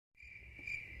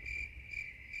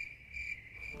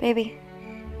Baby.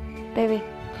 Baby.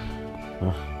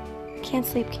 Can't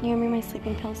sleep. Can you hand me my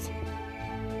sleeping pills?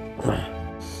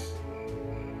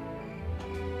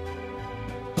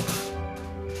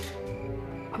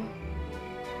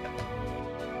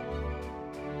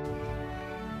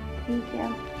 Thank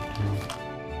you.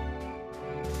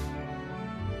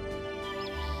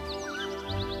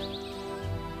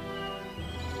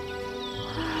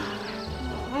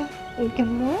 Good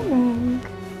morning.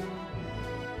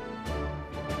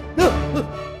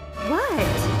 What?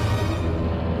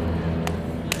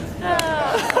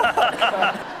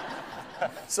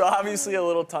 So obviously a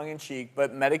little tongue-in-cheek,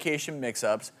 but medication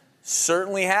mix-ups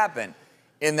certainly happen.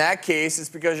 In that case, it's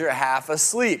because you're half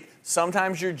asleep.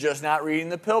 Sometimes you're just not reading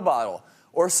the pill bottle.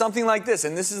 Or something like this,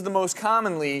 and this is the most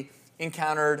commonly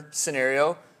encountered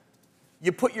scenario.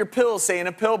 You put your pills, say, in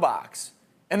a pill box,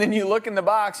 and then you look in the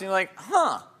box and you're like,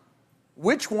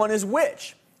 which one is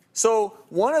which? So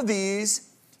one of these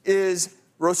is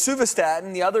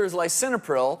rosuvastatin, the other is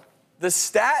lisinopril. The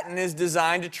statin is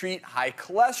designed to treat high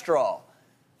cholesterol.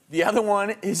 The other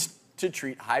one is to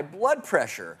treat high blood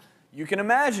pressure. You can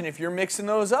imagine if you're mixing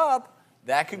those up,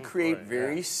 that could create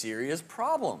very serious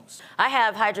problems. I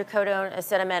have hydrocodone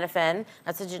acetaminophen,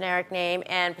 that's a generic name,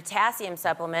 and potassium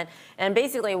supplement. And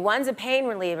basically, one's a pain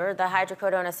reliever, the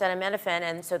hydrocodone acetaminophen,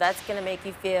 and so that's going to make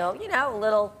you feel, you know, a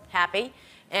little happy.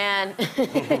 And,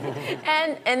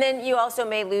 and then you also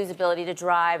may lose ability to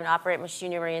drive and operate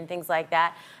machinery and things like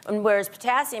that. And whereas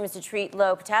potassium is to treat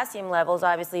low potassium levels,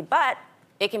 obviously, but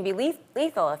it can be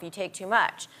lethal if you take too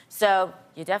much. So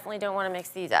you definitely don't want to mix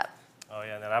these up. Oh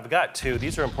yeah, and then I've got two.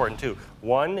 These are important too.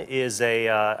 One is a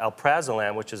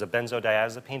alprazolam, which is a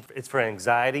benzodiazepine. It's for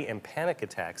anxiety and panic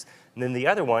attacks. And then the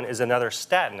other one is another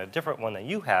statin, a different one that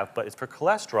you have, but it's for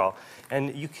cholesterol.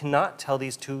 And you cannot tell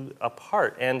these two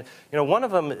apart. And you know, one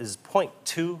of them is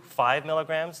 0.25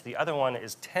 milligrams. The other one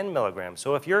is 10 milligrams.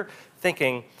 So if you're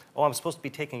thinking, oh, I'm supposed to be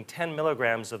taking 10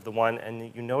 milligrams of the one,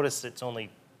 and you notice it's only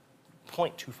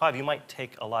 0.25, you might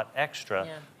take a lot extra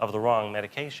of the wrong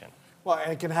medication. Well,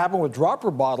 and it can happen with dropper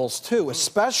bottles too,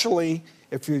 especially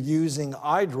if you're using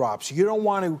eye drops. You don't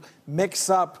want to mix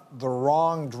up the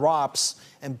wrong drops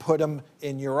and put them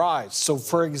in your eyes. So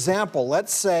for example,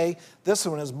 let's say this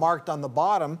one is marked on the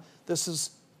bottom. This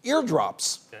is ear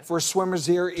drops for swimmer's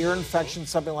ear infection,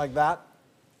 something like that.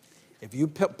 If you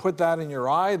put that in your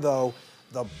eye though,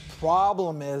 the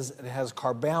problem is it has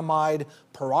carbamide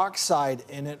peroxide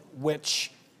in it,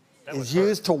 which is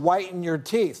used to whiten your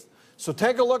teeth. So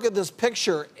take a look at this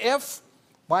picture. If,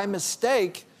 by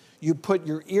mistake, you put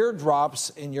your ear drops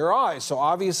in your eyes, so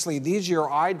obviously these are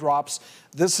your eye drops,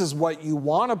 this is what you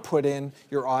want to put in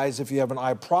your eyes if you have an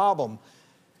eye problem.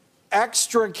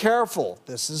 Extra careful,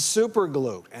 this is super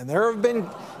glue, and there have been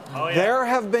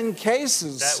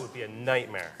cases. That would be a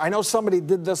nightmare. I know somebody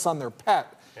did this on their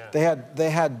pet. Yeah.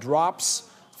 They had drops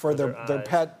for their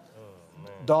pet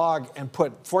dog and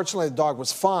fortunately the dog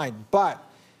was fine, but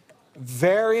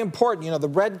very important, you know, the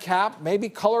red cap, maybe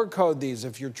color code these.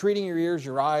 If you're treating your ears,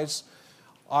 your eyes,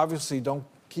 obviously don't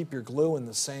keep your glue in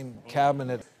the same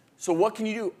cabinet. So what can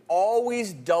you do?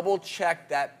 Always double check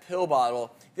that pill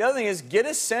bottle. The other thing is get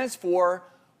a sense for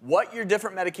what your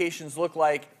different medications look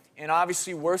like. And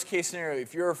obviously, worst case scenario,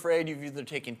 if you're afraid you've either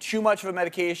taken too much of a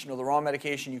medication or the wrong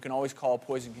medication, you can always call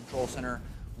Poison Control Center,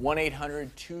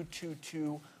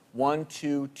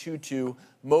 1-800-222-1222.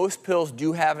 Most pills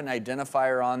do have an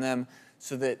identifier on them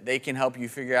so that they can help you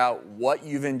figure out what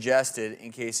you've ingested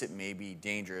in case it may be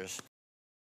dangerous.